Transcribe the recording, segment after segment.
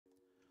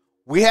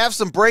We have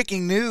some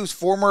breaking news.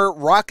 Former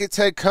Rockets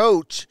head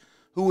coach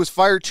who was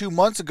fired 2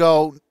 months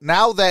ago,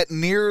 now that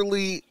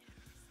nearly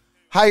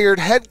hired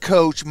head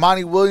coach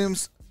Monty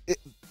Williams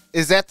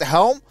is at the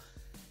helm.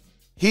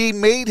 He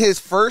made his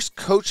first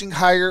coaching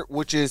hire,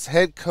 which is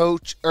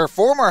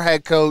former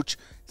head coach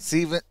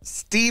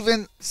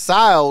Stephan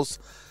Silas.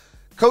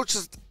 Coach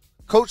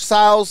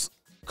Silas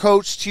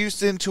coached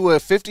Houston to a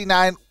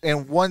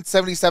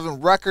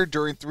 59-177 record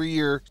during 3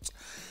 years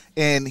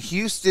in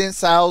Houston.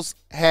 Silas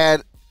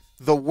had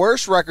the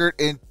worst record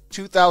in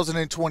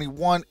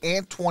 2021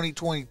 and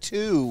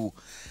 2022.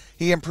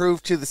 He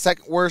improved to the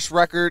second worst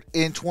record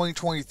in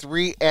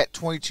 2023 at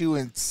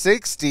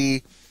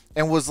 22-60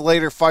 and was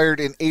later fired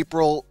in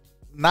April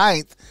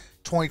 9th,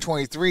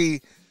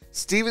 2023.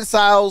 Stephan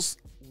Silas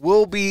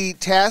will be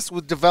tasked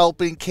with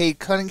developing Cade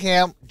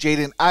Cunningham,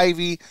 Jaden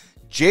Ivey,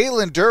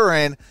 Jalen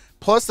Duren,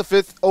 plus the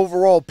 5th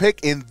overall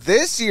pick in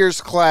this year's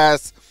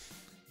class.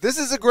 This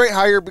is a great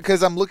hire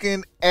because I'm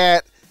looking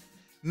at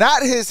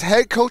not his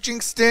head coaching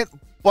stint,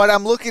 but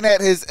I'm looking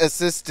at his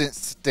assistant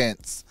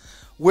stints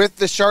with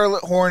the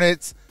Charlotte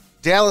Hornets,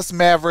 Dallas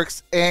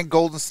Mavericks, and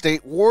Golden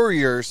State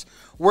Warriors,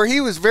 where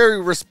he was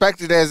very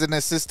respected as an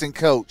assistant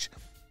coach.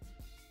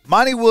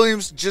 Monty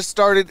Williams just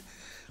started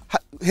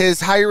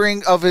his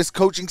hiring of his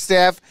coaching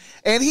staff,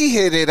 and he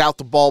hit it out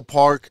the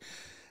ballpark.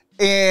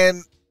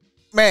 And,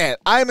 man,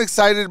 I'm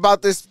excited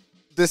about this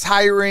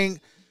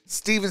hiring.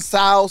 Stephan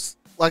Silas,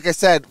 like I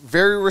said,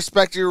 very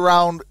respected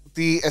around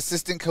the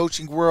assistant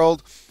coaching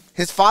world.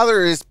 His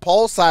father is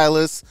Paul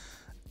Silas,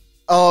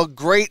 a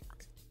great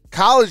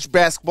college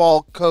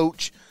basketball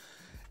coach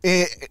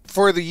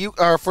for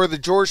the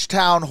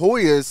Georgetown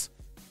Hoyas.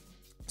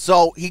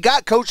 So he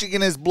got coaching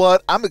in his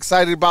blood. I'm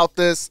excited about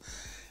this.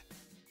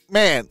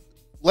 Man,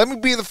 let me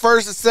be the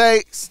first to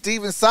say,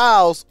 Stephan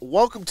Silas,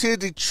 welcome to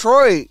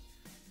Detroit.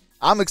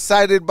 I'm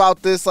excited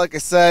about this, like I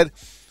said.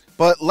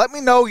 But let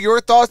me know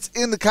your thoughts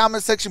in the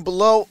comment section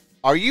below.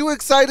 Are you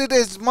excited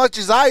as much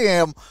as I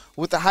am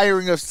with the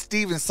hiring of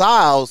Stephan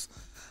Silas?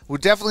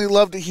 Would definitely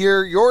love to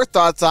hear your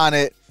thoughts on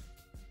it.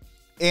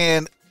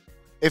 And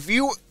if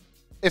you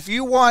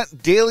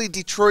want daily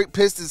Detroit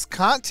Pistons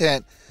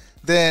content,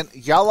 then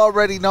y'all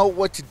already know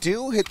what to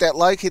do. Hit that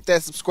like, hit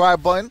that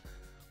subscribe button.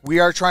 We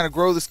are trying to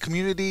grow this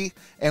community.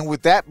 And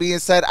with that being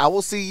said, I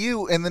will see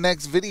you in the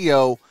next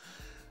video.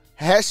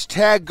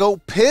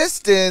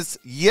 #GoPistons.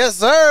 Yes,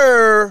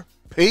 sir.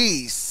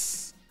 Peace.